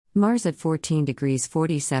Mars at 14 degrees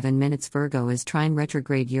 47 minutes Virgo is trine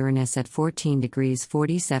retrograde Uranus at 14 degrees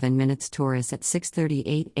 47 minutes Taurus at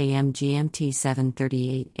 6:38 a.m. GMT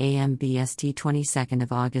 7:38 a.m. BST 22nd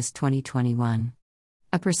of August 2021.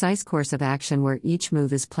 A precise course of action where each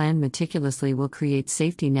move is planned meticulously will create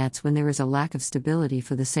safety nets when there is a lack of stability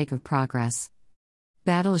for the sake of progress.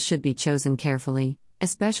 Battles should be chosen carefully,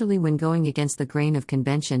 especially when going against the grain of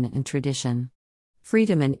convention and tradition.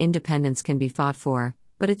 Freedom and independence can be fought for,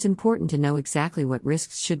 but it's important to know exactly what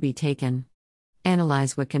risks should be taken.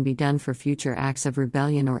 Analyze what can be done for future acts of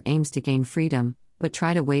rebellion or aims to gain freedom, but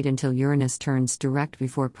try to wait until Uranus turns direct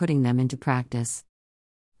before putting them into practice.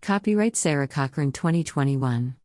 Copyright Sarah Cochran 2021.